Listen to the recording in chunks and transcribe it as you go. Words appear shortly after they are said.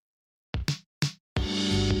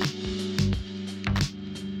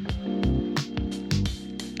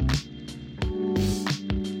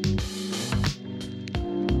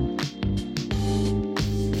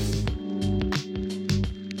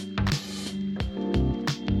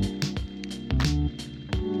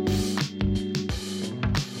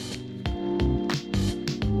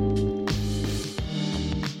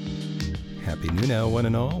now, one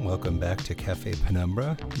and all. Welcome back to Cafe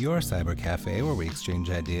Penumbra, your cyber cafe where we exchange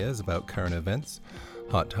ideas about current events,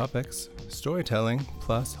 hot topics, storytelling,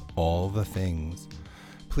 plus all the things.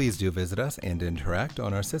 Please do visit us and interact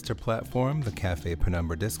on our sister platform, the Cafe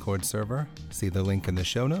Penumbra Discord server. See the link in the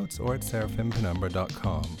show notes or at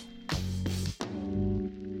seraphimpenumbra.com.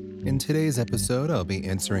 In today's episode, I'll be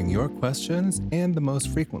answering your questions and the most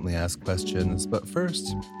frequently asked questions, but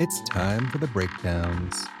first, it's time for the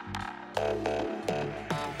breakdowns.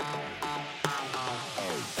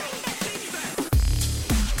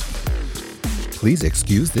 Please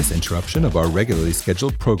excuse this interruption of our regularly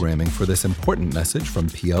scheduled programming for this important message from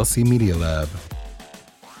PLC Media Lab.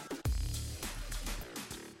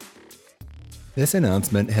 This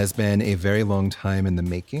announcement has been a very long time in the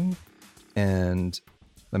making, and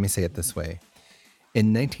let me say it this way.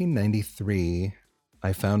 In 1993,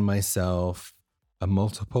 I found myself a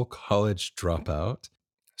multiple college dropout,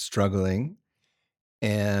 struggling,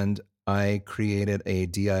 and I created a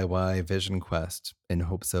DIY vision quest in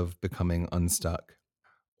hopes of becoming unstuck.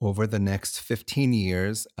 Over the next 15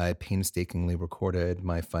 years, I painstakingly recorded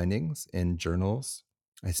my findings in journals.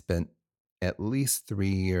 I spent at least 3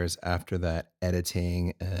 years after that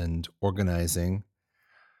editing and organizing.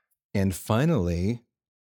 And finally,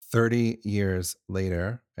 30 years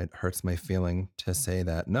later, it hurts my feeling to say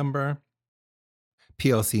that number,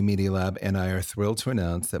 PLC Media Lab and I are thrilled to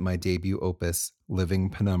announce that my debut opus, Living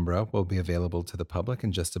Penumbra, will be available to the public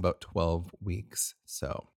in just about 12 weeks.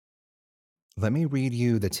 So let me read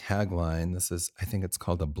you the tagline. I think it's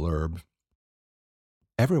called a blurb.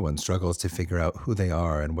 Everyone struggles to figure out who they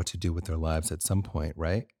are and what to do with their lives at some point,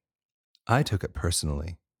 right? I took it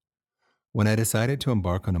personally. When I decided to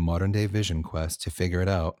embark on a modern-day vision quest to figure it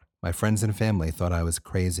out, my friends and family thought I was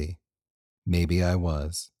crazy. Maybe I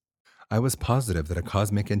was. I was positive that a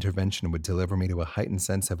cosmic intervention would deliver me to a heightened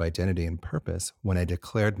sense of identity and purpose when I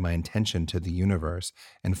declared my intention to the universe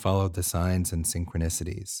and followed the signs and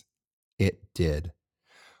synchronicities. It did.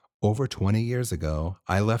 Over 20 years ago,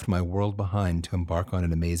 I left my world behind to embark on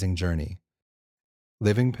an amazing journey.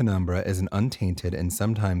 Living Penumbra is an untainted and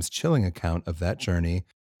sometimes chilling account of that journey,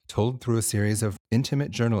 told through a series of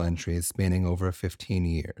intimate journal entries spanning over 15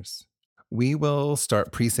 years. We will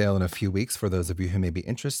start pre-sale in a few weeks for those of you who may be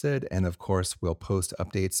interested, and of course, we'll post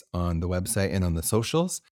updates on the website and on the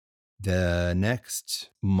socials. The next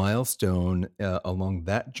milestone along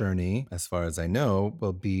that journey, as far as I know,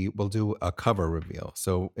 we'll do a cover reveal.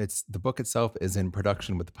 So the book itself is in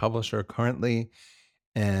production with the publisher currently,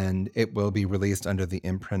 and it will be released under the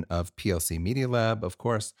imprint of PLC Media Lab, of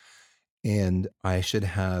course. And I should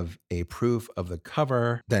have a proof of the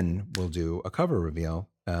cover. Then we'll do a cover reveal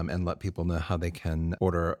and let people know how they can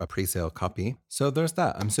order a pre-sale copy. So there's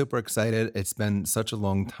that. I'm super excited. It's been such a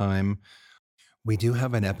long time. We do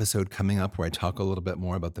have an episode coming up where I talk a little bit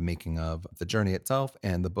more about the making of the journey itself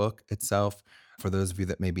and the book itself, for those of you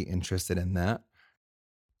that may be interested in that.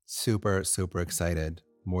 Super, super excited.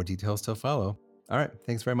 More details to follow. All right.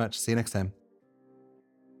 Thanks very much. See you next time.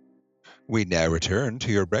 We now return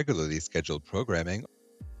to your regularly scheduled programming.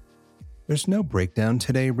 There's no breakdown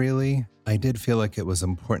today, really. I did feel like it was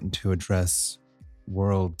important to address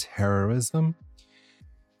world terrorism.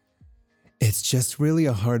 It's just really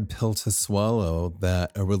a hard pill to swallow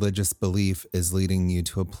that a religious belief is leading you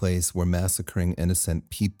to a place where massacring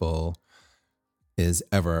innocent people is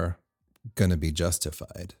ever going to be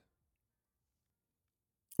justified.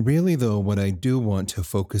 Really, though, what I do want to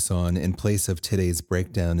focus on in place of today's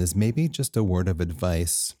breakdown is maybe just a word of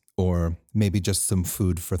advice, or maybe just some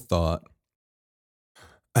food for thought.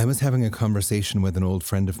 I was having a conversation with an old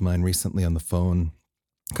friend of mine recently on the phone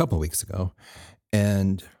a couple of weeks ago,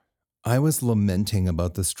 and I was lamenting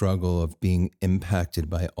about the struggle of being impacted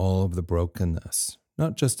by all of the brokenness,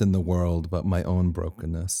 not just in the world, but my own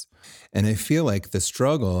brokenness. And I feel like the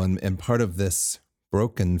struggle and part of this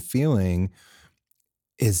broken feeling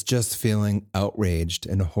is just feeling outraged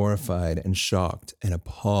and horrified and shocked and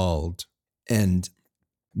appalled and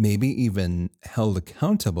maybe even held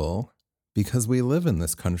accountable because we live in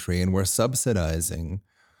this country and we're subsidizing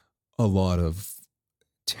a lot of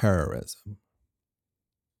terrorism.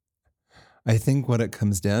 I think what it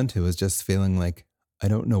comes down to is just feeling like I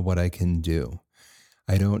don't know what I can do.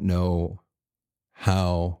 I don't know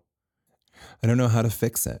how to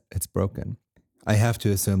fix it. It's broken. I have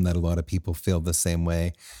to assume that a lot of people feel the same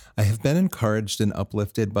way. I have been encouraged and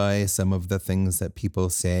uplifted by some of the things that people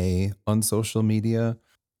say on social media.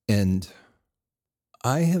 And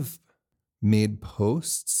I have made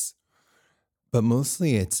posts, but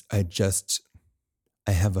mostly I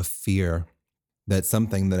have a fear that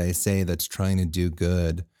something that I say that's trying to do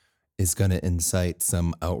good is going to incite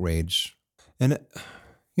some outrage And,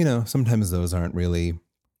 sometimes those aren't really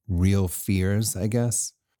real fears, I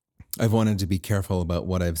guess. I've wanted to be careful about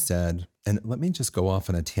what I've said. And let me just go off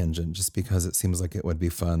on a tangent just because it seems like it would be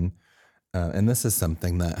fun. And this is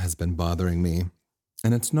something that has been bothering me.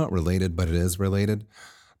 And it's not related, but it is related.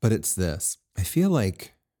 But it's this. I feel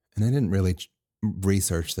like, and I didn't really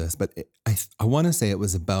research this, but I want to say it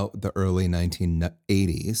was about the early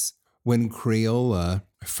 1980s when Crayola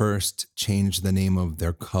first changed the name of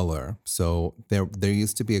their color. So there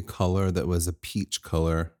used to be a color that was a peach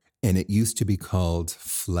color, and it used to be called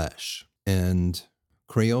Flesh. And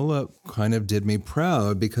Crayola kind of did me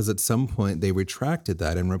proud because at some point they retracted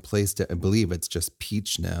that and replaced it. I believe it's just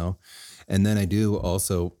peach now. And then I do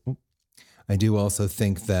also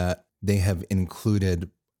think that they have included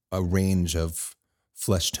a range of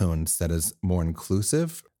flesh tones that is more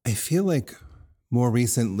inclusive. I feel like more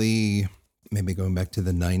recently, maybe going back to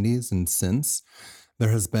the 90s and since, there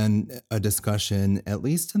has been a discussion, at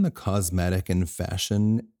least in the cosmetic and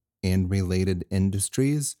fashion and related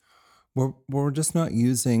industries, where we're just not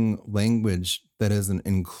using language that isn't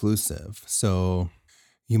inclusive. So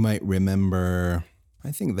you might remember,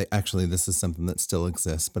 I think that actually this is something that still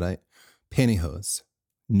exists, but pantyhose,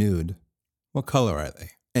 nude, what color are they?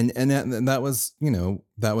 And that was,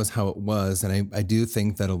 that was how it was. And I do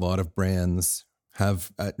think that a lot of brands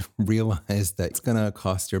have realized that it's going to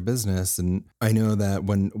cost your business. And I know that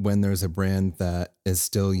when there's a brand that is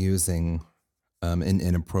still using an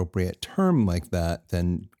inappropriate term like that,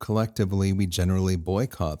 then collectively we generally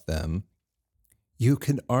boycott them. You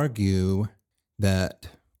could argue that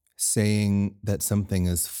saying that something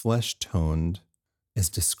is flesh toned is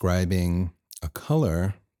describing a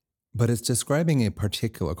color, but it's describing a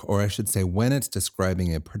particular, or I should say, when it's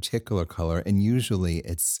describing a particular color, and usually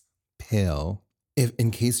it's pale. If,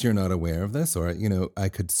 in case you're not aware of this, or I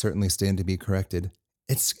could certainly stand to be corrected,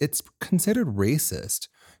 it's considered racist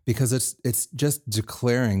because it's just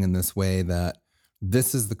declaring in this way that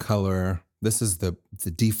this is the color, this is the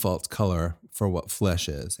default color for what flesh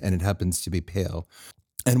is, and it happens to be pale.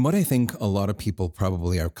 And what I think a lot of people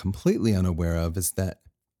probably are completely unaware of is that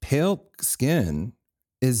pale skin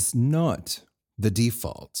is not the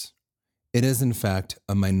default. It is, in fact,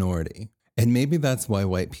 a minority. And maybe that's why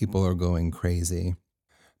white people are going crazy.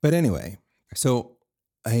 But anyway, so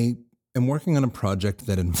I am working on a project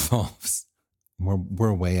that involves,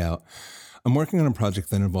 we're way out. I'm working on a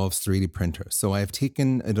project that involves 3D printers. So I have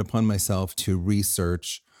taken it upon myself to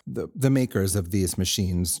research the makers of these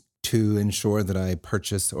machines to ensure that I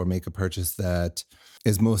purchase or make a purchase that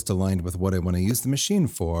is most aligned with what I want to use the machine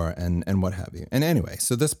for and what have you. And anyway,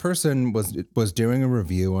 so this person was doing a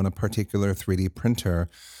review on a particular 3D printer,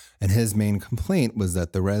 and his main complaint was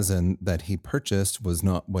that the resin that he purchased was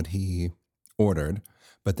not what he ordered,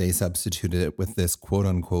 but they substituted it with this quote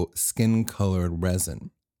unquote skin colored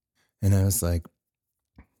resin. And I was like,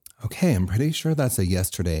 okay, I'm pretty sure that's a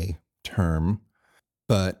yesterday term,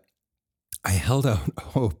 but I held out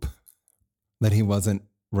hope that he wasn't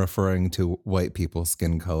referring to white people's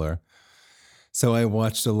skin color. So I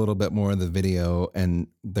watched a little bit more of the video, and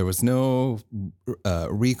there was no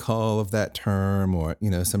recall of that term, or,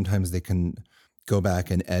 sometimes they can go back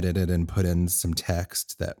and edit it and put in some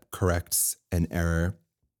text that corrects an error.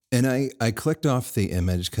 And I clicked off the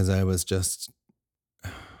image because I was just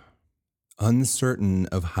uncertain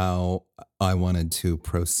of how I wanted to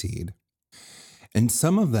proceed. And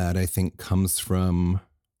some of that, I think, comes from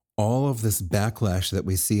all of this backlash that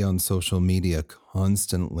we see on social media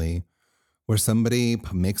constantly, where somebody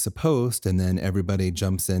makes a post and then everybody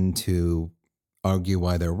jumps in to argue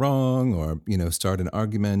why they're wrong, or, start an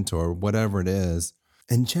argument or whatever it is.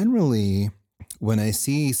 And generally, when I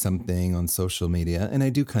see something on social media, and I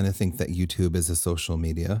do kind of think that YouTube is a social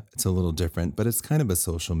media, it's a little different, but it's kind of a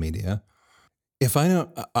social media. If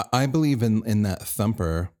I believe in that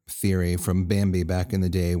thumper theory from Bambi back in the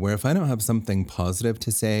day, where if I don't have something positive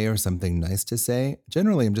to say or something nice to say,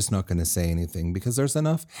 generally I'm just not going to say anything because there's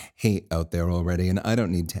enough hate out there already, and I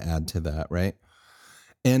don't need to add to that, right?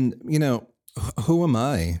 And, who am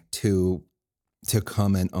I to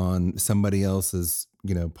comment on somebody else's,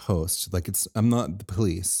 post? Like, I'm not the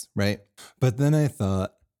police, right? But then I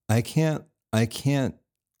thought, I can't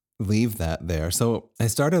leave that there. So I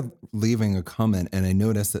started leaving a comment, and I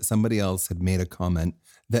noticed that somebody else had made a comment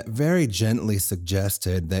that very gently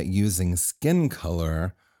suggested that using skin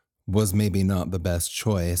color was maybe not the best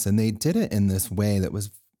choice. And they did it in this way that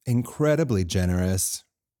was incredibly generous,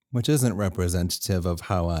 which isn't representative of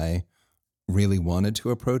how I really wanted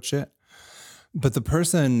to approach it. But the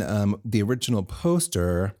person, the original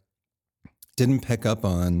poster, didn't pick up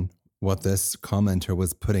on what this commenter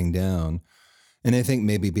was putting down. And I think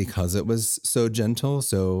maybe because it was so gentle,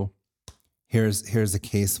 so here's a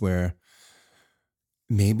case where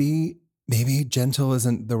maybe gentle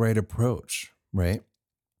isn't the right approach, right?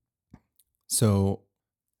 So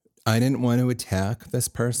I didn't want to attack this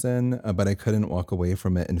person, but I couldn't walk away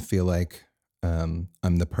from it and feel like I'm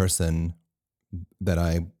the person that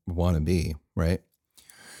I want to be, right?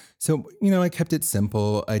 So, I kept it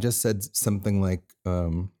simple. I just said something like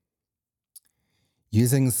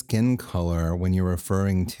using skin color when you're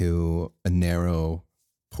referring to a narrow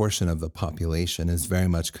portion of the population is very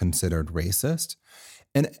much considered racist.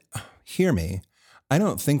 And hear me, I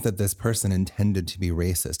don't think that this person intended to be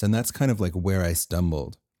racist. And that's kind of like where I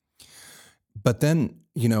stumbled. But then,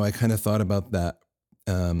 I kind of thought about that.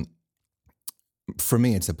 Um, for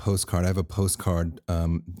me, it's a postcard. I have a postcard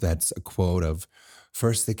that's a quote of,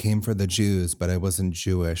 first they came for the Jews, but I wasn't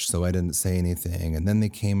Jewish, so I didn't say anything. And then they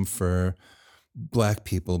came for Black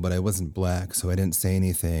people, but I wasn't Black, so I didn't say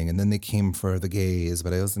anything. And then they came for the gays,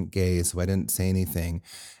 but I wasn't gay, so I didn't say anything.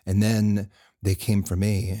 And then they came for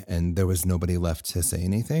me, and there was nobody left to say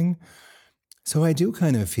anything. So I do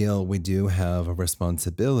kind of feel we do have a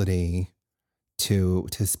responsibility to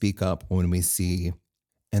speak up when we see,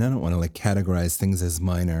 and I don't want to like categorize things as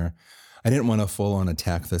minor. I didn't want to full on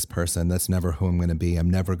attack this person. That's never who I'm going to be. I'm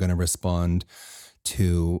never going to respond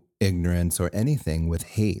to ignorance or anything with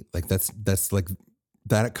hate. Like that's like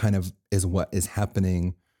that kind of is what is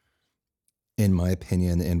happening, in my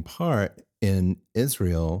opinion, in part in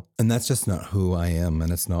Israel. And that's just not who I am,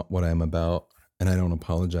 and it's not what I'm about. And I don't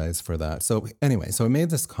apologize for that. So anyway, so I made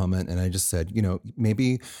this comment and I just said,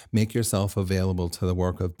 maybe make yourself available to the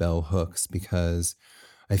work of bell hooks, because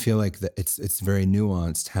I feel like that it's very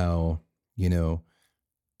nuanced how,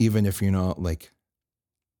 even if you're not like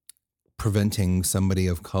preventing somebody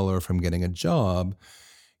of color from getting a job,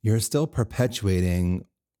 you're still perpetuating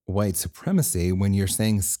white supremacy when you're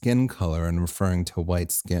saying skin color and referring to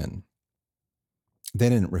white skin. They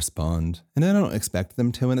didn't respond, and I don't expect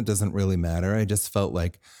them to, and it doesn't really matter. I just felt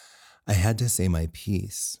like I had to say my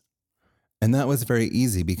piece. And that was very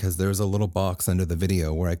easy because there was a little box under the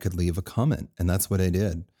video where I could leave a comment, and that's what I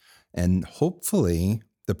did. And hopefully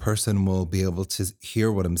the person will be able to hear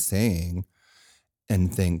what I'm saying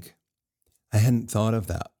and think, I hadn't thought of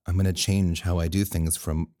that. I'm going to change how I do things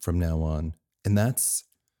from now on. And that's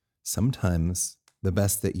sometimes the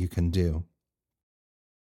best that you can do.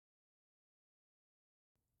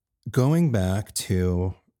 Going back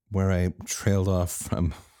to where I trailed off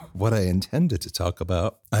from what I intended to talk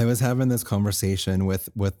about, I was having this conversation with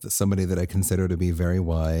somebody that I consider to be very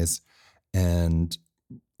wise, and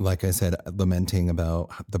like I said, lamenting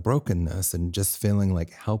about the brokenness and just feeling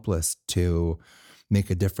like helpless to make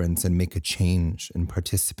a difference and make a change and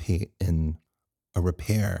participate in a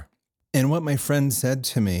repair. And what my friend said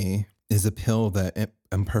to me is a pill that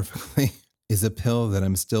is a pill that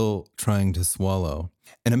I'm still trying to swallow.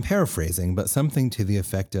 And I'm paraphrasing, but something to the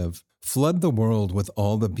effect of, flood the world with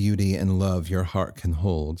all the beauty and love your heart can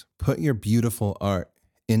hold. Put your beautiful art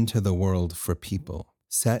into the world for people.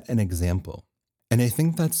 Set an example. And I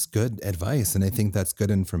think that's good advice, and I think that's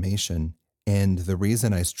good information. And the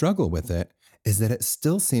reason I struggle with it is that it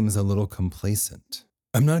still seems a little complacent.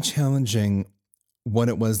 I'm not challenging what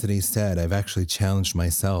it was that he said. I've actually challenged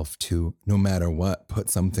myself to, no matter what, put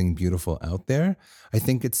something beautiful out there. I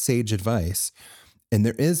think it's sage advice. And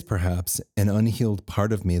there is perhaps an unhealed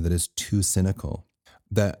part of me that is too cynical,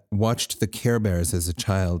 that watched the Care Bears as a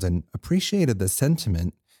child and appreciated the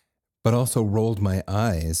sentiment, but also rolled my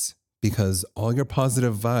eyes because all your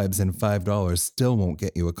positive vibes and $5 still won't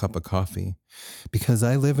get you a cup of coffee. Because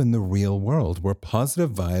I live in the real world where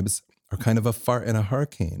positive vibes are kind of a fart in a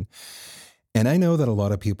hurricane. And I know that a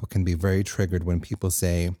lot of people can be very triggered when people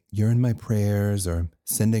say, you're in my prayers or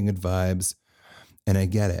sending good vibes. And I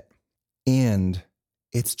get it. And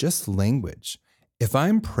it's just language. If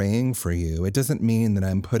I'm praying for you, it doesn't mean that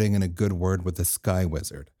I'm putting in a good word with the sky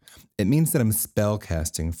wizard. It means that I'm spell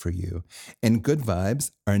casting for you. And good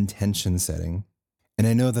vibes are intention setting. And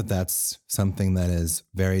I know that that's something that is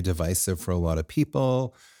very divisive for a lot of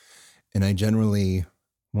people. And I generally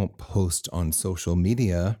won't post on social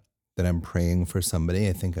media that I'm praying for somebody.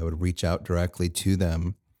 I think I would reach out directly to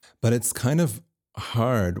them. But it's kind of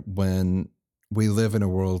hard when we live in a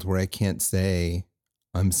world where I can't say,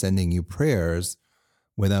 I'm sending you prayers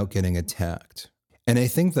without getting attacked. And I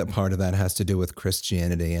think that part of that has to do with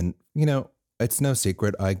Christianity. And, it's no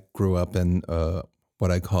secret. I grew up in what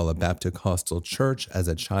I call a Baptist church as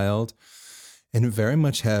a child, and very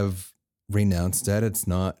much have renounced it. It's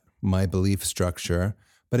not my belief structure,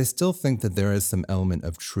 but I still think that there is some element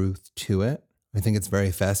of truth to it. I think it's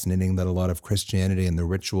very fascinating that a lot of Christianity and the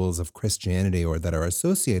rituals of Christianity or that are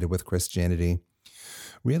associated with Christianity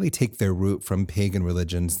really take their root from pagan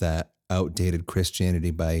religions that outdated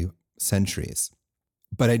Christianity by centuries.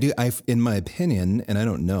 But in my opinion, and I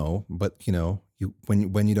don't know, but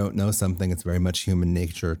when you don't know something, it's very much human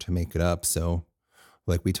nature to make it up. So,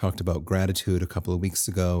 like we talked about gratitude a couple of weeks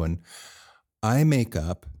ago, and I make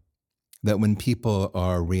up that when people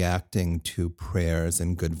are reacting to prayers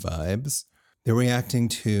and good vibes, they're reacting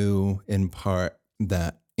to, in part,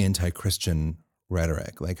 that anti-Christian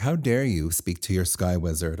rhetoric. Like, how dare you speak to your sky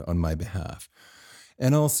wizard on my behalf?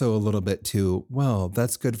 And also a little bit to, well,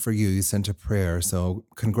 that's good for you. You sent a prayer, so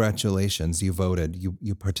congratulations, you voted,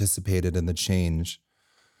 you participated in the change.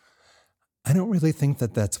 I don't really think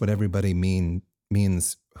that that's what everybody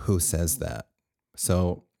means who says that.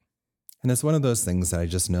 So, and it's one of those things that I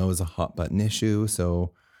just know is a hot button issue,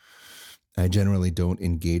 so I generally don't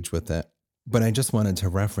engage with it. But I just wanted to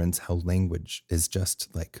reference how language is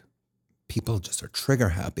just like, people just are trigger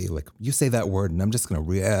happy. Like, you say that word and I'm just going to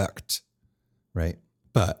react, right?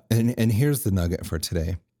 But, and here's the nugget for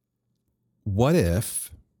today. What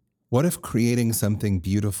if creating something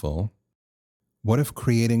beautiful,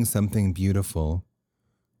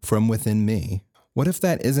 from within me, what if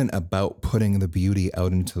that isn't about putting the beauty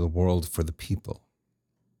out into the world for the people?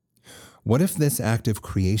 What if this act of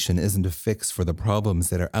creation isn't a fix for the problems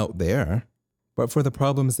that are out there, but for the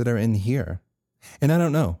problems that are in here? And I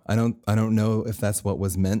don't know. I don't know if that's what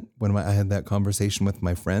was meant when I had that conversation with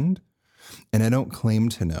my friend. And I don't claim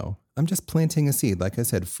to know. I'm just planting a seed. Like I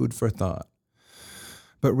said, food for thought.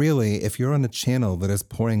 But really, if you're on a channel that is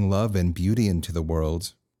pouring love and beauty into the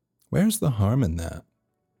world, where's the harm in that?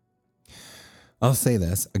 I'll say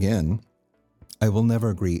this again. I will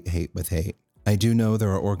never greet hate with hate. I do know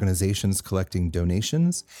there are organizations collecting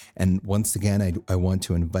donations. And once again, I want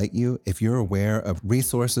to invite you, if you're aware of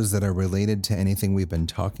resources that are related to anything we've been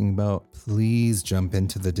talking about, please jump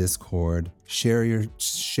into the Discord, share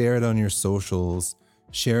it on your socials,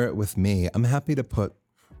 share it with me. I'm happy to put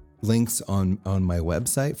links on my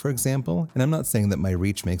website, for example. And I'm not saying that my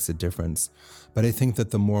reach makes a difference, but I think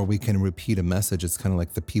that the more we can repeat a message, it's kind of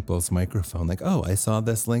like the people's microphone. Like, oh, I saw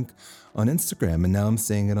this link on Instagram and now I'm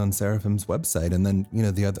seeing it on Seraphim's website. And then,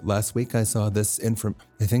 last week I saw this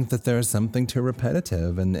I think that there's something to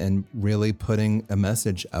repetitive and really putting a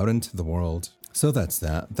message out into the world. So that's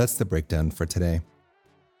the breakdown for today.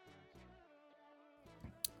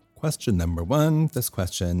 Question number 1. This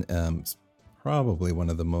question is probably one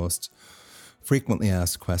of the most frequently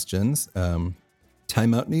asked questions.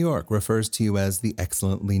 Time Out New York refers to you as the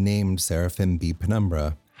excellently named Seraphim B.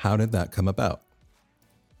 Penumbra. How did that come about?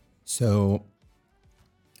 So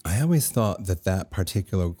I always thought that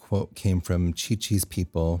particular quote came from Chi-Chi's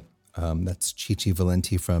people. That's Chi-Chi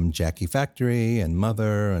Valenti from Jackie Factory and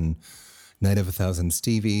Mother and Night of a Thousand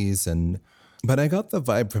Stevies. But I got the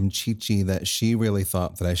vibe from Chi-Chi that she really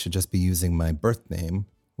thought that I should just be using my birth name,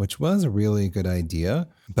 which was a really good idea.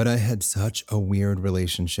 But I had such a weird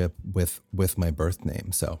relationship with my birth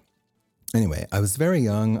name. So anyway, I was very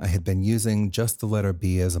young. I had been using just the letter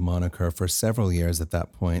B as a moniker for several years at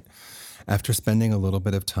that point. After spending a little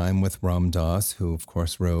bit of time with Ram Dass, who of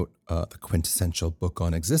course wrote the quintessential book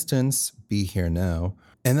on existence, Be Here Now.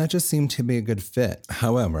 And that just seemed to be a good fit.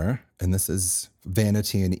 However, and this is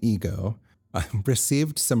vanity and ego, I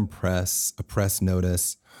received a press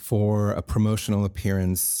notice for a promotional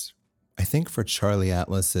appearance, I think for Charlie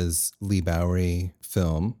Atlas's Lee Bowery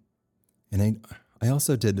film. And I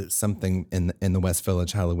also did something in the West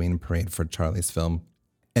Village Halloween parade for Charlie's film.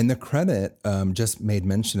 And the credit just made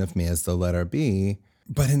mention of me as the letter B,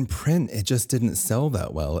 but in print, it just didn't sell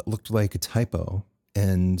that well. It looked like a typo.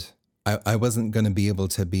 And I wasn't going to be able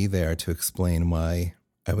to be there to explain why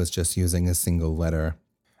I was just using a single letter.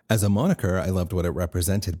 As a moniker, I loved what it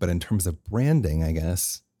represented, but in terms of branding, I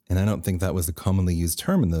guess, and I don't think that was a commonly used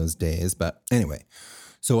term in those days, but anyway.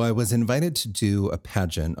 So I was invited to do a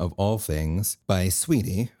pageant of all things by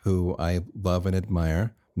Sweetie, who I love and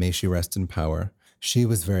admire. May she rest in power. She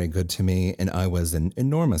was very good to me, and I was an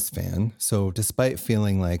enormous fan. So despite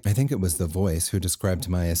feeling like, I think it was The Voice who described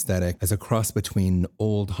my aesthetic as a cross between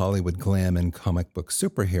old Hollywood glam and comic book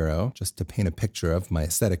superhero, just to paint a picture of my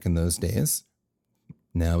aesthetic in those days.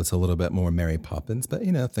 Now it's a little bit more Mary Poppins, but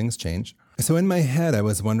things change. So in my head, I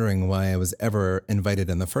was wondering why I was ever invited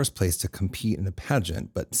in the first place to compete in a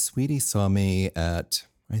pageant. But Sweetie saw me at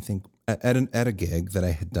a gig that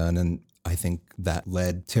I had done, and I think that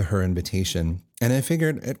led to her invitation. And I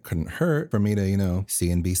figured it couldn't hurt for me to,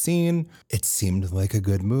 see and be seen. It seemed like a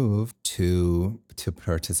good move to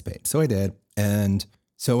participate. So I did. And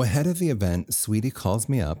So ahead of the event, Sweetie calls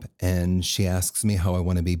me up and she asks me how I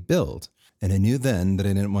want to be billed. And I knew then that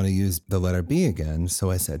I didn't want to use the letter B again.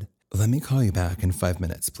 So I said, let me call you back in 5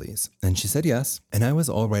 minutes, please. And she said yes. And I was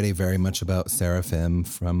already very much about seraphim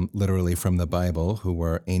literally from the Bible, who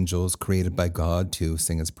were angels created by God to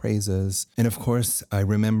sing his praises. And of course, I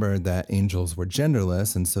remembered that angels were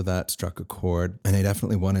genderless. And so that struck a chord. And I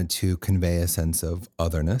definitely wanted to convey a sense of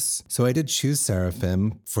otherness. So I did choose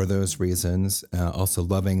seraphim for those reasons, also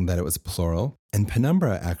loving that it was plural. And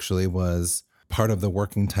penumbra actually was part of the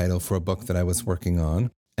working title for a book that I was working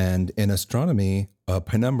on. And in astronomy, a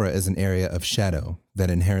penumbra is an area of shadow that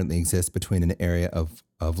inherently exists between an area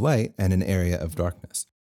of light and an area of darkness.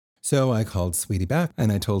 So I called Sweetie back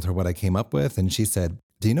and I told her what I came up with. And she said,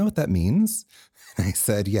 do you know what that means? And I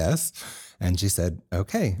said, yes. And she said,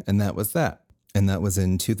 okay. And that was that. And that was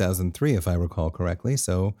in 2003, if I recall correctly.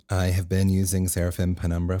 So I have been using Seraphim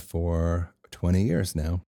Penumbra for 20 years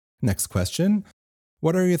now. Next question.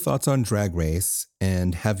 What are your thoughts on Drag Race,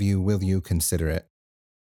 and will you consider it?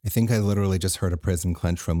 I think I literally just heard a prison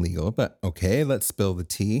clench from legal, but okay, let's spill the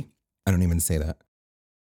tea. I don't even say that.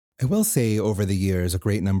 I will say over the years, a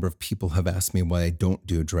great number of people have asked me why I don't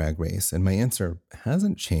do Drag Race, and my answer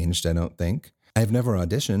hasn't changed, I don't think. I've never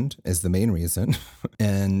auditioned is the main reason.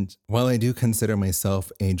 And while I do consider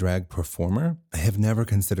myself a drag performer, I have never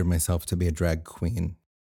considered myself to be a drag queen.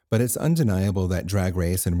 But it's undeniable that Drag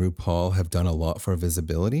Race and RuPaul have done a lot for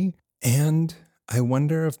visibility, and I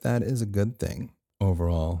wonder if that is a good thing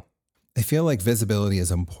overall. I feel like visibility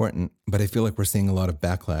is important, but I feel like we're seeing a lot of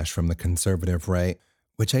backlash from the conservative right,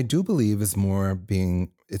 which I do believe is more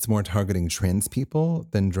targeting trans people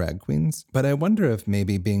than drag queens. But I wonder if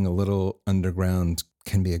maybe being a little underground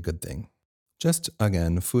can be a good thing. Just,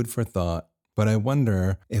 again, food for thought. But I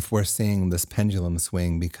wonder if we're seeing this pendulum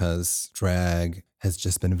swing because drag has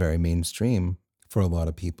just been very mainstream for a lot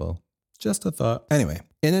of people. Just a thought. Anyway,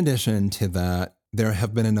 in addition to that, there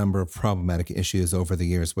have been a number of problematic issues over the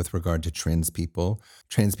years with regard to trans people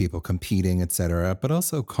competing, etc., but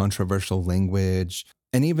also controversial language.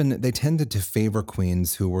 And even they tended to favor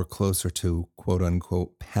queens who were closer to quote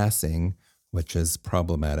unquote passing, which is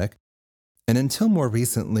problematic. And until more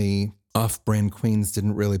recently, off-brand queens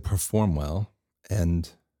didn't really perform well.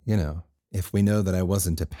 And, if we know that I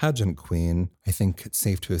wasn't a pageant queen, I think it's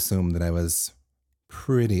safe to assume that I was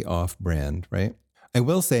pretty off-brand, right? I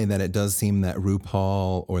will say that it does seem that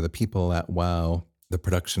RuPaul or the people at WOW, the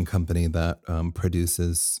production company that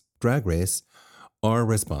produces Drag Race, are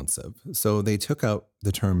responsive. So they took out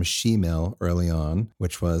the term she-male early on,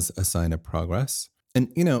 which was a sign of progress. And,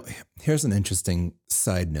 here's an interesting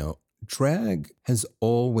side note. Drag has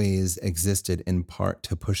always existed in part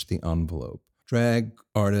to push the envelope. Drag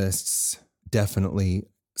artists, definitely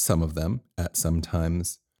some of them at some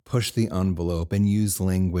times, push the envelope and use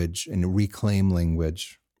language and reclaim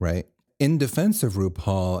language, right? In defense of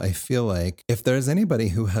RuPaul, I feel like if there's anybody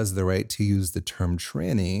who has the right to use the term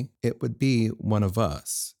tranny, it would be one of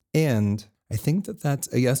us. And I think that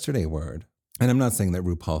that's a yesterday word. And I'm not saying that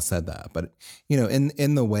RuPaul said that, but,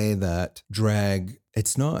 in the way that drag,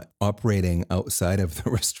 it's not operating outside of the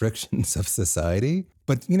restrictions of society,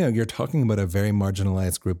 but, you're talking about a very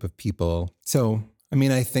marginalized group of people. So,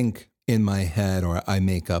 I think in my head, or I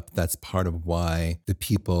make up, that's part of why the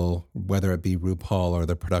people, whether it be RuPaul or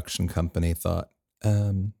the production company, thought,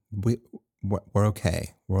 we're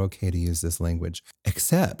okay. We're okay to use this language,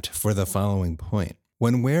 except for the following point.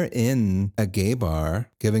 When we're in a gay bar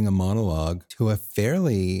giving a monologue to a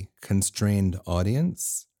fairly constrained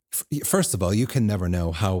audience, first of all, you can never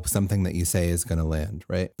know how something that you say is going to land,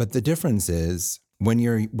 right? But the difference is when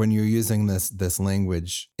you're using this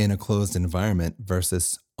language in a closed environment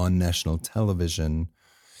versus on national television,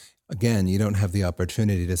 again, you don't have the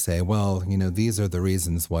opportunity to say, well, these are the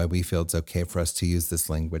reasons why we feel it's okay for us to use this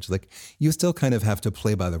language. Like, you still kind of have to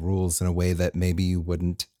play by the rules in a way that maybe you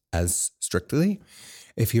wouldn't as strictly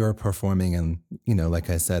if you are performing in, like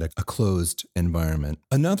I said, a closed environment.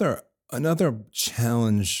 Another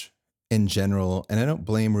challenge in general, and I don't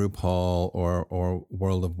blame RuPaul or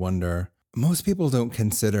World of Wonder, most people don't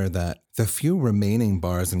consider that the few remaining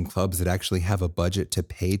bars and clubs that actually have a budget to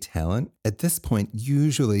pay talent at this point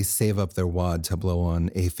usually save up their wad to blow on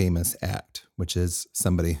a famous act, which is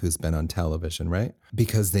somebody who's been on television, right?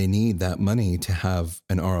 Because they need that money to have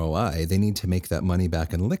an ROI. They need to make that money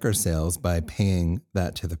back in liquor sales by paying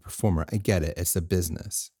that to the performer. I get it. It's a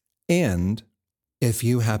business. And if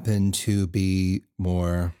you happen to be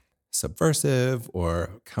more subversive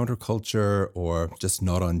or counterculture or just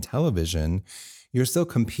not on television, you're still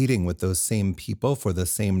competing with those same people for the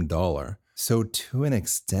same dollar. So to an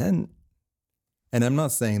extent, And I'm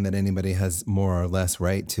not saying that anybody has more or less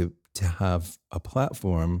right to have a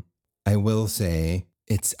platform. I will say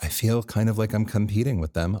I feel kind of like I'm competing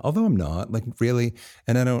with them, although I'm not, like, really.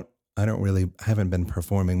 And I haven't been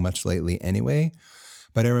performing much lately anyway.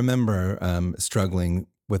 But I remember struggling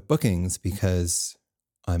with bookings because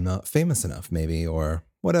I'm not famous enough, maybe, or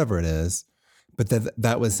whatever it is. But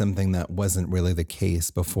that was something that wasn't really the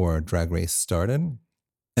case before Drag Race started.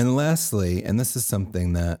 And lastly, and this is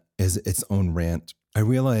something that is its own rant, I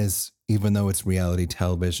realize even though it's reality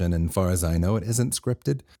television, and far as I know, it isn't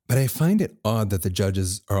scripted, but I find it odd that the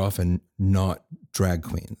judges are often not drag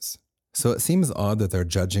queens. So it seems odd that they're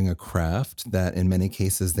judging a craft that in many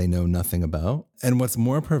cases they know nothing about. And what's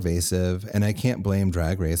more pervasive, and I can't blame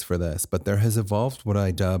Drag Race for this, but there has evolved what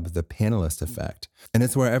I dub the panelist effect. And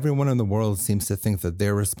it's where everyone in the world seems to think that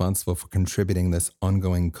they're responsible for contributing this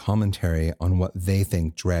ongoing commentary on what they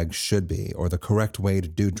think drag should be or the correct way to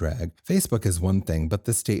do drag. Facebook is one thing, but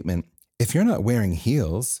the statement, if you're not wearing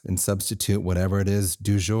heels, and substitute whatever it is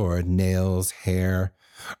du jour, nails, hair,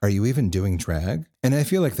 are you even doing drag? And I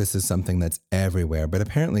feel like this is something that's everywhere, but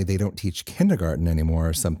apparently they don't teach kindergarten anymore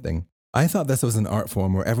or something. I thought this was an art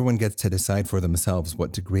form where everyone gets to decide for themselves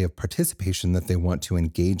what degree of participation that they want to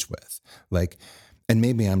engage with. Like, and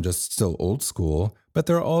maybe I'm just still old school, but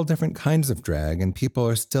there are all different kinds of drag, and people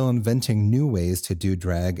are still inventing new ways to do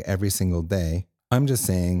drag every single day. I'm just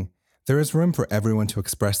saying, there is room for everyone to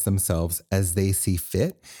express themselves as they see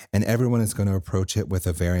fit, and everyone is going to approach it with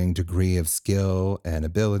a varying degree of skill and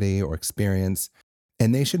ability or experience.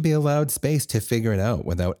 And they should be allowed space to figure it out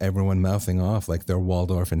without everyone mouthing off like they're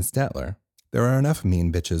Waldorf and Statler. There are enough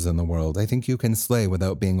mean bitches in the world. I think you can slay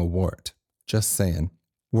without being a wart. Just saying.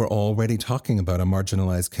 We're already talking about a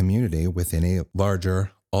marginalized community within a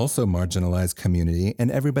larger, also marginalized community, and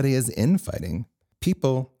everybody is infighting.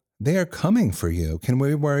 People, they are coming for you. Can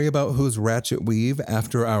we worry about whose ratchet weave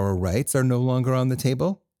after our rights are no longer on the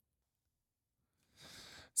table?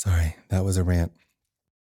 Sorry, that was a rant.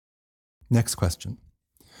 Next question.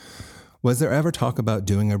 Was there ever talk about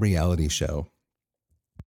doing a reality show?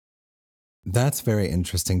 That's very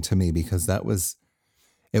interesting to me because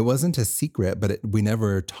it wasn't a secret, but we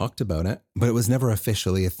never talked about it, but it was never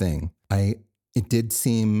officially a thing. It did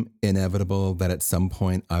seem inevitable that at some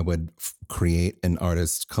point I would create an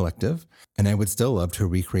artist collective, and I would still love to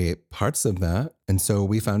recreate parts of that. And so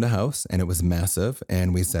we found a house, and it was massive,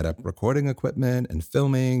 and we set up recording equipment and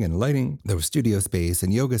filming and lighting. There was studio space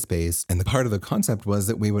and yoga space, and the part of the concept was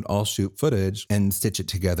that we would all shoot footage and stitch it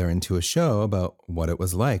together into a show about what it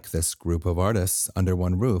was like, this group of artists under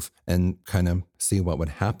one roof, and kind of see what would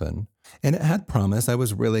happen. And it had promise. I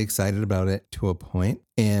was really excited about it to a point,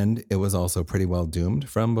 and it was also pretty well doomed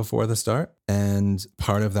from before the start. And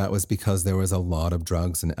part of that was because there was a lot of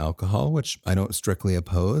drugs and alcohol, which I don't strictly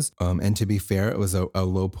oppose. And to be fair, it was a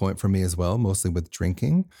low point for me as well, mostly with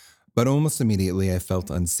drinking. But almost immediately I felt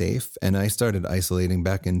unsafe, and I started isolating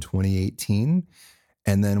back in 2018.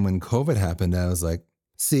 And then when COVID happened, I was like,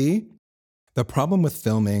 see? The problem with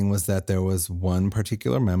filming was that there was one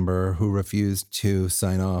particular member who refused to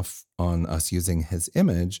sign off on us using his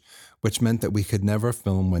image, which meant that we could never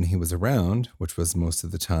film when he was around, which was most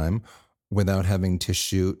of the time, without having to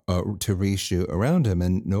reshoot around him.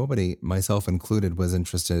 And nobody, myself included, was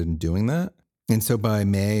interested in doing that. And so by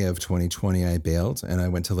May of 2020, I bailed and I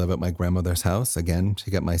went to live at my grandmother's house again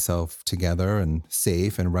to get myself together and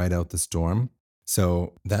safe and ride out the storm.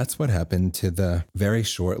 So that's what happened to the very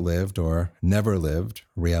short-lived or never-lived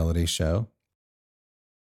reality show.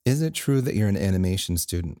 Is it true that you're an animation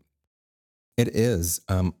student? It is.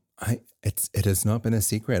 It has not been a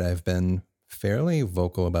secret. I've been fairly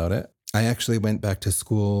vocal about it. I actually went back to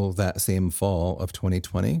school that same fall of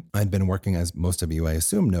 2020. I'd been working, as most of you, I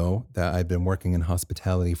assume, know, that I'd been working in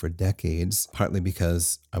hospitality for decades, partly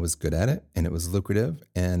because I was good at it and it was lucrative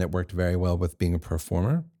and it worked very well with being a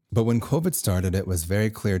performer. But when COVID started, it was very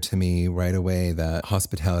clear to me right away that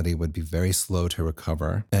hospitality would be very slow to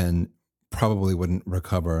recover and probably wouldn't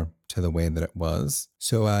recover to the way that it was.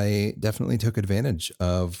 So I definitely took advantage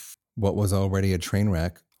of what was already a train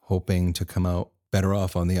wreck, hoping to come out better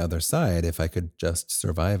off on the other side if I could just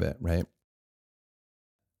survive it, right?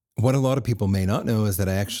 What a lot of people may not know is that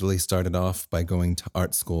I actually started off by going to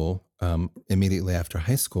art school immediately after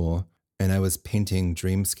high school. And I was painting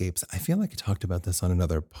dreamscapes. I feel like I talked about this on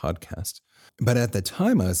another podcast. But at the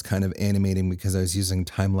time, I was kind of animating because I was using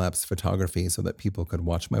time-lapse photography so that people could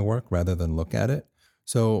watch my work rather than look at it.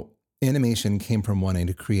 So animation came from wanting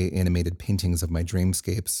to create animated paintings of my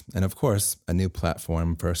dreamscapes. And of course, a new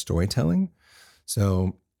platform for storytelling.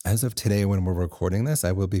 So as of today, when we're recording this,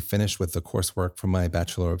 I will be finished with the coursework for my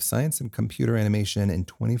Bachelor of Science in Computer Animation in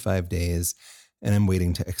 25 days. and I'm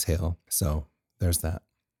waiting to exhale. So there's that.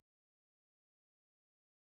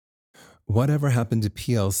 Whatever happened to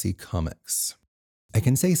PLC Comics? I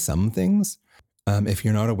can say some things. If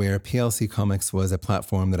you're not aware, PLC Comics was a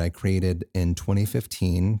platform that I created in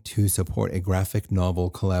 2015 to support a graphic novel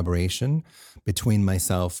collaboration between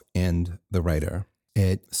myself and the writer.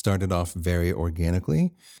 It started off very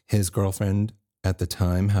organically. His girlfriend at the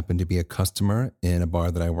time happened to be a customer in a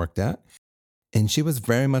bar that I worked at, and she was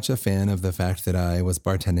very much a fan of the fact that I was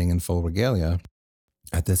bartending in full regalia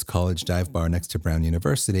at this college dive bar next to Brown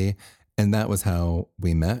University, and that was how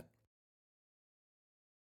we met.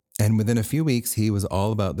 And within a few weeks, he was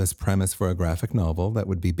all about this premise for a graphic novel that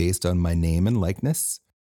would be based on my name and likeness.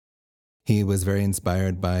 He was very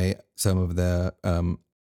inspired by some of the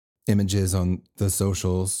images on the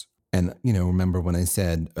socials. And, remember when I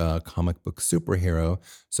said comic book superhero?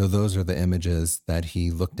 So those are the images that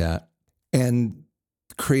he looked at. And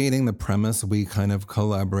creating the premise, we kind of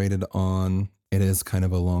collaborated on. It is kind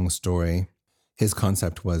of a long story. His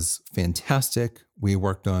concept was fantastic. We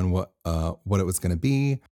worked on what it was going to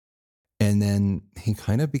be. And then he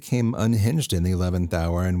kind of became unhinged in the 11th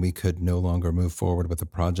hour, and we could no longer move forward with the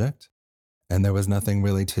project. And there was nothing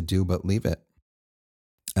really to do but leave it.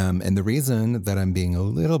 And the reason that I'm being a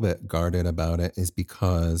little bit guarded about it is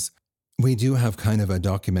because we do have kind of a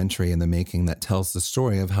documentary in the making that tells the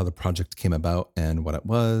story of how the project came about and what it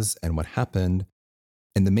was and what happened.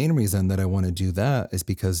 And the main reason that I want to do that is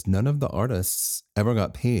because none of the artists ever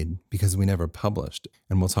got paid because we never published.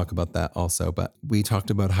 And we'll talk about that also. But we talked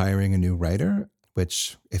about hiring a new writer,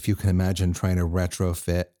 which, if you can imagine trying to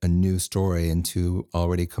retrofit a new story into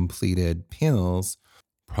already completed panels,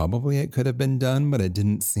 probably it could have been done, but it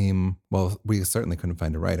didn't seem, well, we certainly couldn't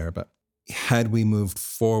find a writer. But had we moved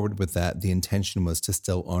forward with that, the intention was to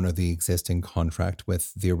still honor the existing contract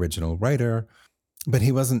with the original writer. But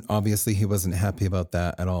he wasn't happy about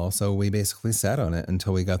that at all. So we basically sat on it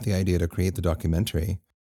until we got the idea to create the documentary.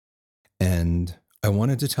 And I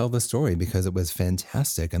wanted to tell the story because it was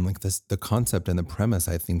fantastic. And the concept and the premise,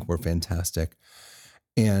 I think, were fantastic.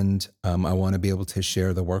 And I want to be able to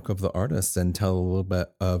share the work of the artists and tell a little bit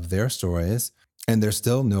of their stories. And there's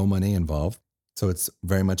still no money involved. So it's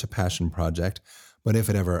very much a passion project. But if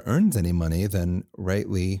it ever earns any money, then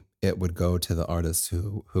rightly it would go to the artists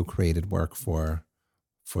who created work for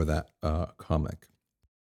that comic.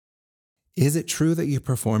 Is it true that you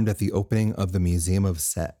performed at the opening of the Museum of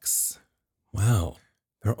Sex? Wow.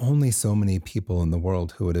 There are only so many people in the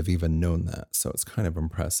world who would have even known that, so it's kind of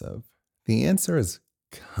impressive. The answer is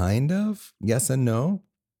kind of yes and no.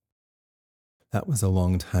 That was a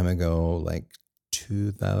long time ago, like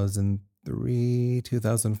 2003,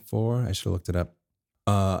 2004. I should have looked it up.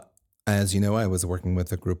 As you know, I was working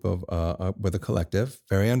with a group with a collective,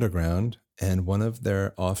 very underground, and one of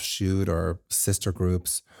their offshoot or sister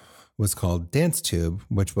groups was called Dance Tube,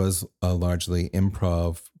 which was a largely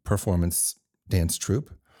improv performance dance troupe.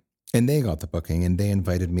 And they got the booking and they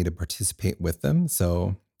invited me to participate with them.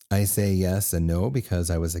 So I say yes and no because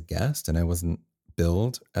I was a guest and I wasn't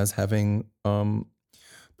billed as having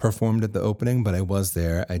performed at the opening, but I was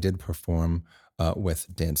there. I did perform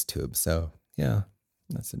with Dance Tube. So yeah,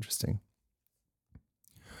 that's interesting.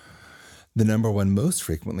 The number one most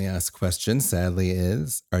frequently asked question, sadly,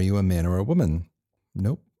 is, are you a man or a woman?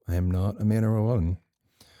 Nope, I am not a man or a woman.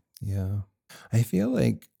 Yeah. I feel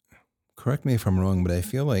like, correct me if I'm wrong, but I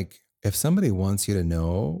feel like if somebody wants you to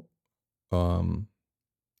know,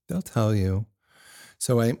 they'll tell you.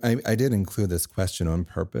 So I did include this question on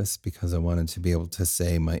purpose because I wanted to be able to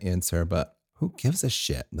say my answer, but who gives a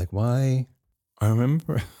shit? Like, why? I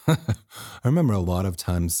remember a lot of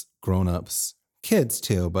times grown-ups, kids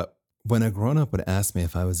too, but when a grown-up would ask me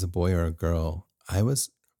if I was a boy or a girl, I was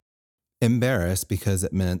embarrassed because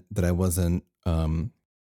it meant that I wasn't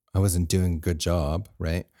doing a good job,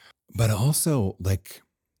 right? But also like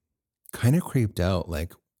kind of creeped out,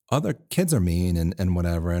 like other kids are mean and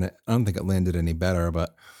whatever. And I don't think it landed any better,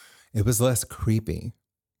 but it was less creepy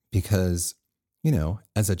because,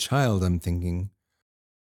 as a child, I'm thinking,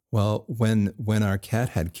 well, when our cat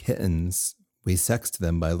had kittens, we sexed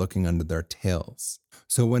them by looking under their tails.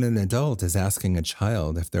 So when an adult is asking a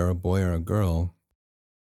child if they're a boy or a girl,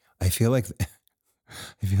 I feel like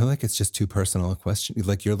it's just too personal a question.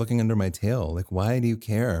 Like, you're looking under my tail. Like, why do you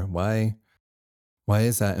care? Why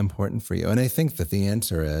is that important for you? And I think that the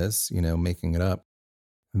answer is, making it up,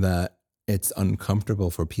 that it's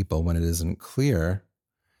uncomfortable for people when it isn't clear.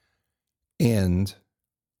 And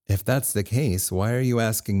if that's the case, why are you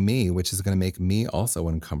asking me, which is going to make me also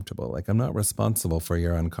uncomfortable? Like, I'm not responsible for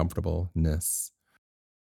your uncomfortableness.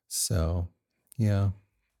 So, yeah.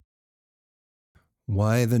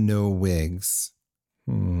 Why the no wigs?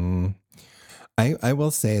 Hmm. I will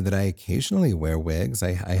say that I occasionally wear wigs.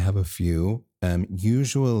 I have a few,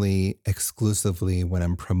 usually exclusively when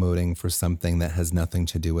I'm promoting for something that has nothing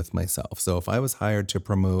to do with myself. So if I was hired to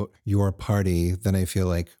promote your party, then I feel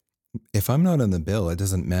like if I'm not on the bill, it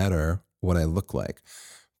doesn't matter what I look like.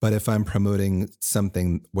 But if I'm promoting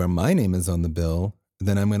something where my name is on the bill,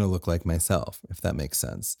 then I'm going to look like myself, if that makes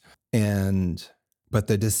sense. And but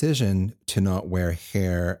the decision to not wear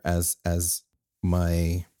hair as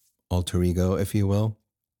my alter ego, if you will,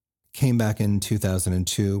 came back in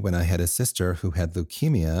 2002 when I had a sister who had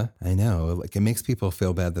leukemia. I know, like it makes people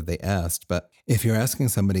feel bad that they asked, but if you're asking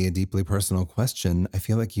somebody a deeply personal question, I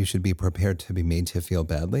feel like you should be prepared to be made to feel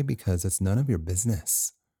badly because it's none of your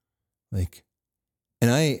business. Like, and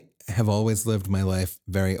I have always lived my life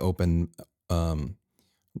very open. Um,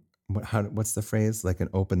 what's the phrase? Like an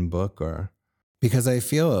open book, or because I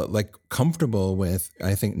feel like comfortable with.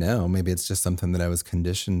 I think now maybe it's just something that I was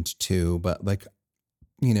conditioned to, but like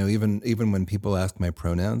even when people ask my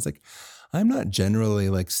pronouns, like I'm not generally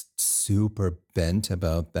like super bent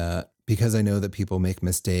about that because I know that people make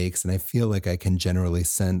mistakes and I feel like I can generally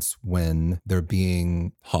sense when they're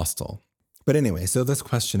being hostile. But anyway, so this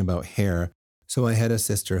question about hair. So I had a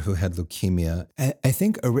sister who had leukemia. I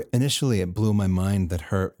think initially it blew my mind that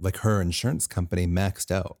her insurance company maxed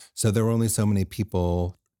out. So there were only so many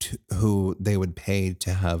people who they would pay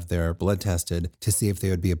to have their blood tested to see if they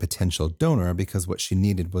would be a potential donor because what she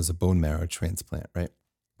needed was a bone marrow transplant, right?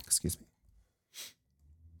 Excuse me.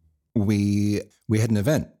 We had an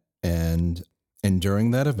event and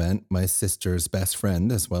during that event, my sister's best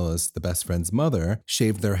friend, as well as the best friend's mother,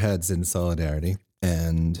 shaved their heads in solidarity,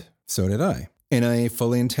 and so did I. And I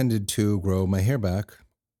fully intended to grow my hair back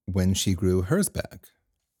when she grew hers back.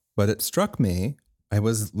 But it struck me, I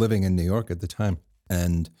was living in New York at the time,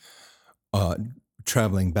 and uh,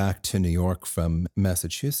 traveling back to New York from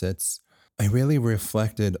Massachusetts, I really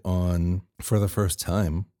reflected on, for the first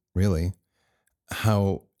time, really,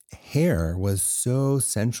 how hair was so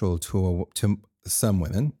central to some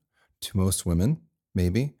women, to most women,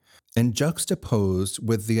 maybe, and juxtaposed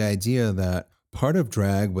with the idea that part of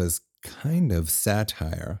drag was kind of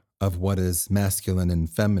satire of what is masculine and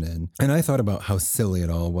feminine. And I thought about how silly it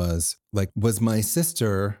all was. Like, was my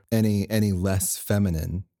sister any less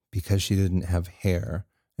feminine because she didn't have hair?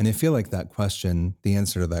 And I feel like the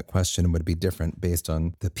answer to that question would be different based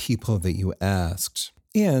on the people that you asked.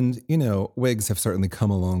 And, wigs have certainly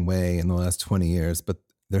come a long way in the last 20 years, but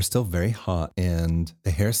they're still very hot and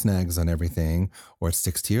the hair snags on everything, or it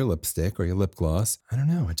sticks to your lipstick or your lip gloss. I don't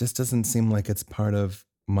know. It just doesn't seem like it's part of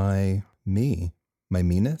my me. My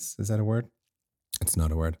meanness? Is that a word? It's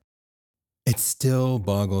not a word. It still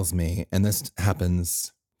boggles me. And this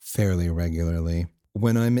happens fairly regularly.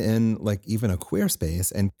 When I'm in like even a queer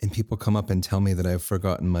space and people come up and tell me that I've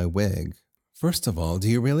forgotten my wig. First of all, do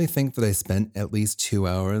you really think that I spent at least 2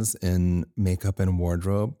 hours in makeup and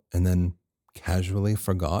wardrobe and then casually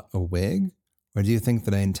forgot a wig? Or do you think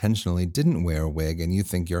that I intentionally didn't wear a wig and you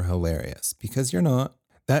think you're hilarious? Because you're not.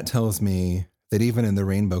 That tells me that even in the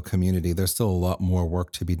rainbow community, there's still a lot more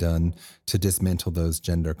work to be done to dismantle those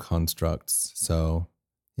gender constructs. So,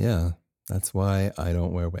 yeah, that's why I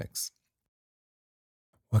don't wear wigs.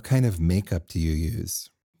 What kind of makeup do you use?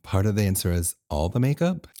 Part of the answer is all the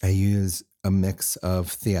makeup. I use a mix of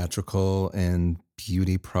theatrical and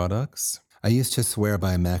beauty products. I used to swear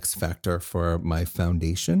by Max Factor for my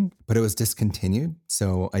foundation, but it was discontinued.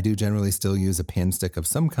 So I do generally still use a pan stick of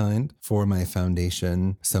some kind for my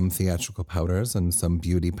foundation, some theatrical powders, and some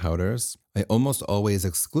beauty powders. I almost always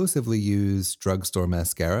exclusively use drugstore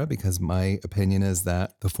mascara because my opinion is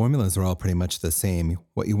that the formulas are all pretty much the same.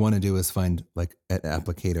 What you want to do is find like an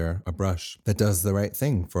applicator, a brush that does the right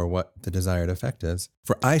thing for what the desired effect is.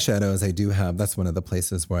 For eyeshadows, that's one of the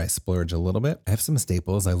places where I splurge a little bit. I have some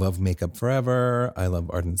staples. I love Makeup Forever. I love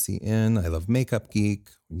Ardency Inn. I love Makeup Geek.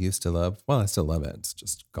 Used to love, well, I still love it. It's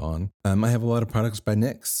just gone. I have a lot of products by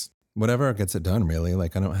NYX. Whatever gets it done, really.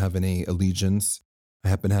 Like I don't have any allegiance. I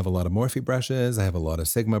happen to have a lot of Morphe brushes. I have a lot of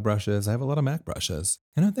Sigma brushes. I have a lot of MAC brushes.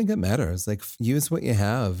 I don't think it matters. Like use what you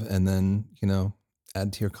have and then,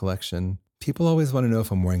 add to your collection. People always want to know if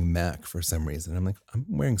I'm wearing MAC for some reason. I'm like, I'm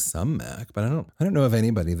wearing some MAC, but I don't know of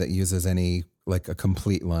anybody that uses any like a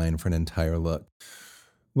complete line for an entire look.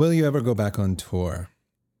 Will you ever go back on tour?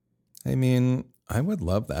 I mean, I would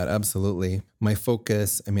love that. Absolutely. My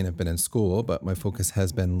focus, I've been in school, but my focus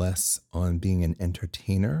has been less on being an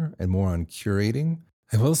entertainer and more on curating.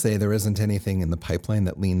 I will say there isn't anything in the pipeline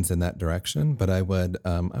that leans in that direction, but I would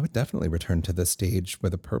definitely return to the stage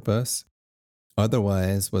with a purpose.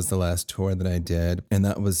 Otherwise was the last tour that I did, and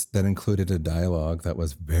that included a dialogue that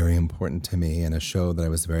was very important to me and a show that I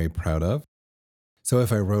was very proud of. So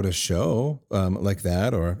if I wrote a show like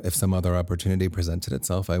that, or if some other opportunity presented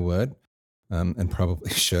itself, I would, and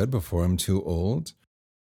probably should before I'm too old.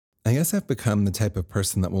 I guess I've become the type of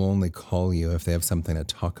person that will only call you if they have something to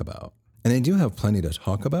talk about. And I do have plenty to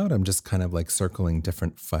talk about. I'm just kind of like circling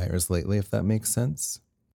different fires lately, if that makes sense.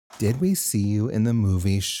 Did we see you in the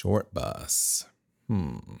movie Short Bus?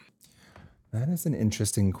 That is an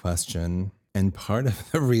interesting question. And part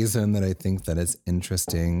of the reason that I think that it's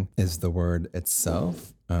interesting is the word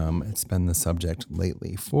itself. It's been the subject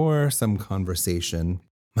lately for some conversation.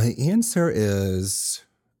 My answer is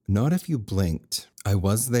not if you blinked. I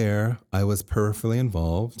was there. I was peripherally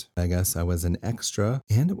involved. I guess I was an extra,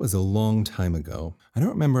 and it was a long time ago. I don't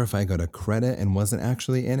remember if I got a credit and wasn't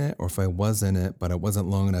actually in it, or if I was in it, but it wasn't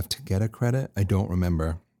long enough to get a credit. I don't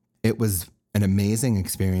remember. It was an amazing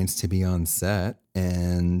experience to be on set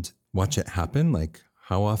and watch it happen. Like,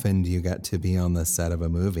 how often do you get to be on the set of a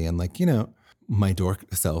movie? And like, my dork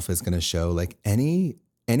self is going to show like any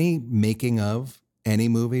making of any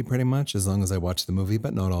movie pretty much, as long as I watch the movie,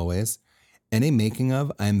 but not always. Any making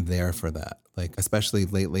of, I'm there for that. Like, especially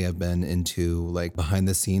lately, I've been into like behind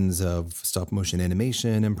the scenes of stop motion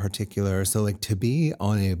animation in particular. So like to be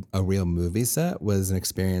on a real movie set was an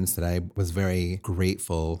experience that I was very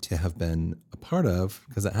grateful to have been a part of,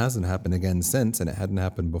 because it hasn't happened again since, and it hadn't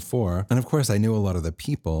happened before. And of course, I knew a lot of the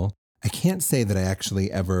people. I can't say that I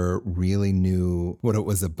actually ever really knew what it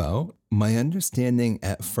was about. My understanding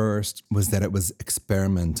at first was that it was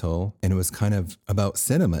experimental, and it was kind of about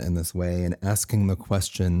cinema in this way, and asking the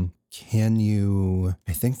question,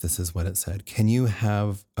 I think this is what it said, can you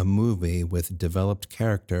have a movie with developed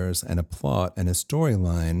characters and a plot and a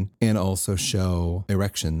storyline and also show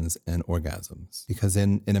erections and orgasms? Because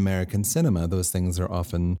in American cinema, those things are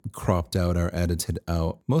often cropped out or edited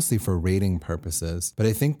out, mostly for rating purposes. But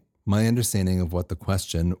I think my understanding of what the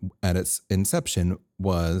question at its inception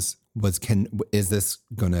was is this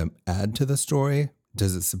going to add to the story?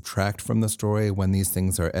 Does it subtract from the story when these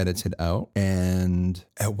things are edited out? And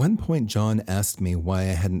at one point, John asked me why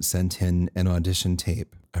I hadn't sent in an audition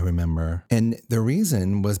tape, I remember. And the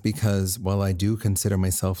reason was because while I do consider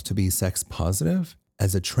myself to be sex positive,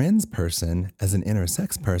 as a trans person, as an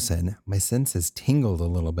intersex person, my senses tingled a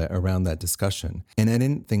little bit around that discussion. And I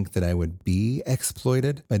didn't think that I would be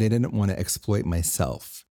exploited, but I didn't want to exploit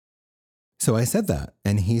myself. So I said that.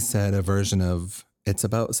 And he said a version of, it's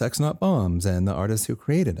about sex, not bombs, and the artist who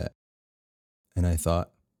created it. And I thought,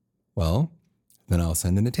 well, then I'll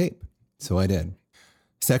send in a tape. So I did.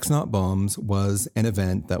 Sex Not Bombs was an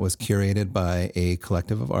event that was curated by a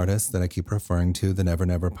collective of artists that I keep referring to, the Never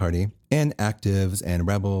Never Party, and actives and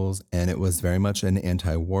rebels. And it was very much an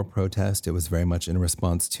anti-war protest. It was very much in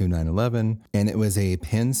response to 9/11. And it was a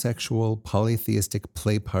pansexual polytheistic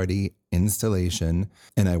play party installation.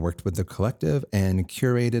 And I worked with the collective and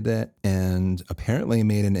curated it, and apparently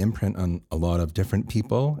made an imprint on a lot of different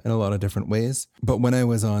people in a lot of different ways. But when I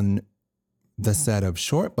was on the set of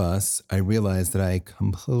Short Bus, I realized that I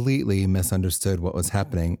completely misunderstood what was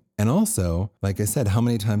happening. And also, like I said, how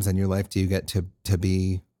many times in your life do you get to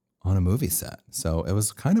be on a movie set? So it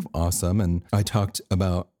was kind of awesome. And I talked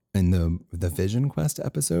about in the Vision Quest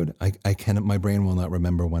episode, my brain will not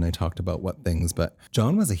remember when I talked about what things, but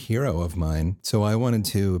John was a hero of mine. So I wanted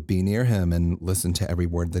to be near him and listen to every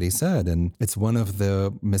word that he said. And it's one of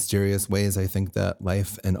the mysterious ways I think that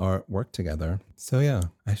life and art work together. So yeah,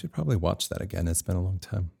 I should probably watch that again. It's been a long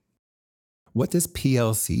time. What does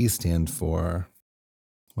PLC stand for?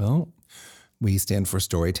 Well, we stand for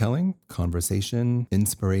storytelling, conversation,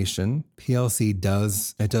 inspiration. PLC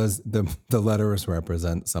the letters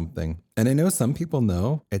represent something. And I know some people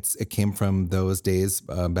know it came from those days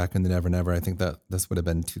back in the Never Never. I think that this would have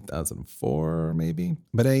been 2004 maybe.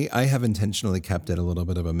 But I have intentionally kept it a little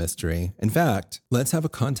bit of a mystery. In fact, let's have a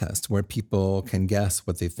contest where people can guess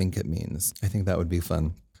what they think it means. I think that would be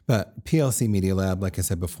fun. But PLC Media Lab, like I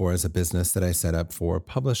said before, is a business that I set up for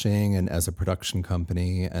publishing and as a production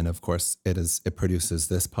company. And of course, it produces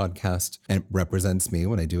this podcast and it represents me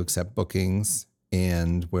when I do accept bookings.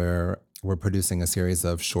 And we're producing a series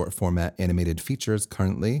of short format animated features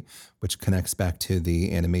currently, which connects back to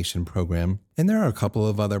the animation program. And there are a couple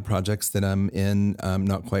of other projects that I'm in,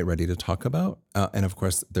 not quite ready to talk about. And of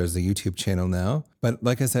course, there's a YouTube channel now. But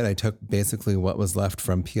like I said, I took basically what was left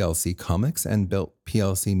from PLC Comics and built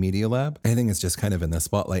PLC Media Lab. I think it's just kind of in the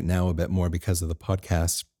spotlight now a bit more because of the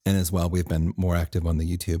podcast. And as well, we've been more active on the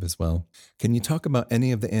YouTube as well. Can you talk about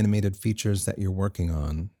any of the animated features that you're working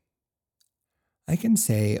on? I can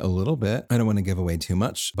say a little bit. I don't want to give away too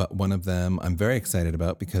much, but one of them I'm very excited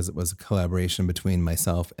about because it was a collaboration between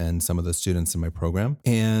myself and some of the students in my program.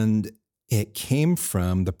 And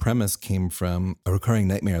the premise came from a recurring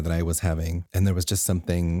nightmare that I was having. And there was just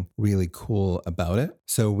something really cool about it.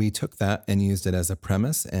 So we took that and used it as a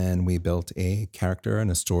premise, and we built a character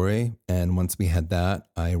and a story. And once we had that,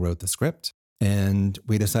 I wrote the script. And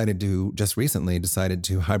we just recently decided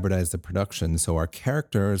to hybridize the production. So our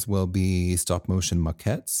characters will be stop motion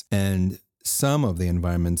maquettes, and some of the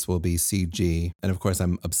environments will be CG. And of course,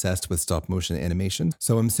 I'm obsessed with stop motion animation.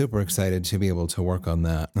 So I'm super excited to be able to work on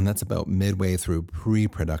that. And that's about midway through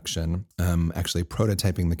pre-production. I'm actually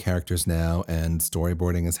prototyping the characters now, and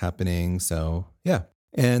storyboarding is happening. So yeah.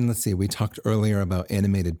 And let's see, we talked earlier about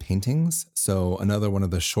animated paintings. So another one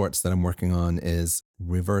of the shorts that I'm working on is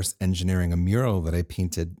reverse engineering a mural that I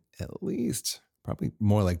painted at least probably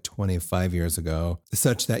more like 25 years ago,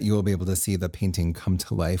 such that you will be able to see the painting come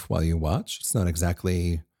to life while you watch. It's not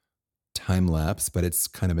exactly time lapse, but it's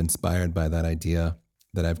kind of inspired by that idea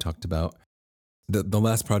that I've talked about. The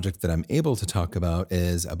last project that I'm able to talk about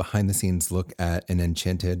is a behind the scenes look at an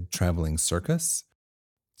enchanted traveling circus.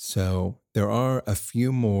 So there are a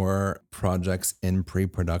few more projects in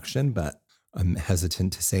pre-production, but I'm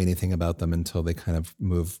hesitant to say anything about them until they kind of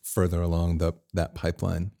move further along that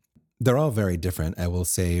pipeline. They're all very different, I will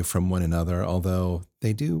say, from one another, although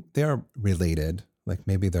they are related. Like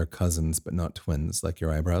maybe they're cousins, but not twins, like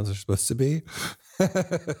your eyebrows are supposed to be.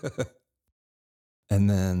 And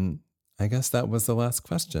then I guess that was the last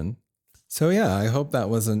question. So yeah, I hope that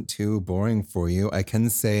wasn't too boring for you. I can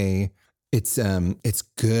say it's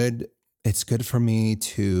good. It's good for me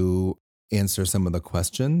to answer some of the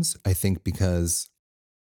questions, I think, because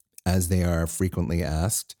as they are frequently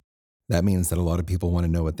asked, that means that a lot of people want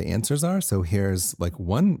to know what the answers are. So here's like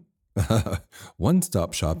one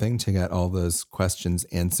stop shopping to get all those questions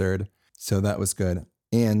answered. So that was good.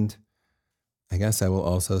 And I guess I will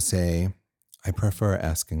also say I prefer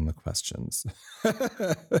asking the questions.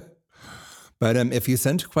 But if you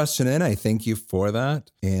sent a question in, I thank you for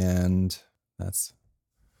that. And that's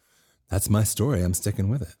my story. I'm sticking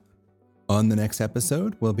with it. On the next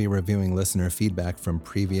episode, we'll be reviewing listener feedback from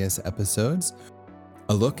previous episodes,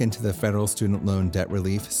 a look into the federal student loan debt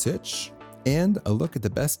relief sitch, and a look at the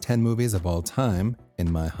best 10 movies of all time,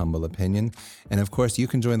 in my humble opinion. And of course, you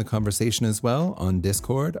can join the conversation as well on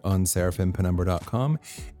Discord, on SeraphimPenumbra.com,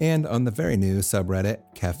 and on the very new subreddit,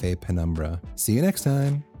 Cafe Penumbra. See you next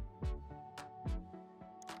time.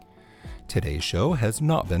 Today's show has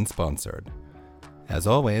not been sponsored. As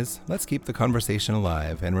always, let's keep the conversation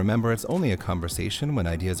alive, and remember, it's only a conversation when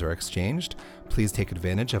ideas are exchanged. Please take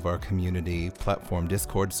advantage of our community platform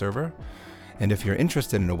Discord server. And if you're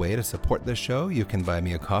interested in a way to support this show, you can buy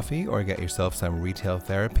me a coffee or get yourself some retail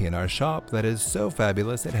therapy in our shop that is so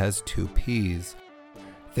fabulous it has 2 Ps.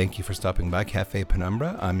 Thank you for stopping by Cafe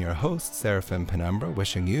Penumbra. I'm your host, Seraphim Penumbra,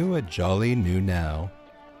 wishing you a jolly new now.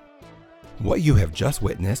 What you have just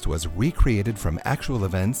witnessed was recreated from actual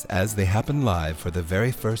events as they happened live for the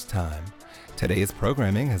very first time. Today's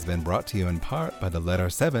programming has been brought to you in part by the letter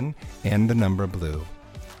 7 and the number blue.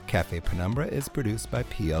 Cafe Penumbra is produced by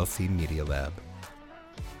PLC Media Lab.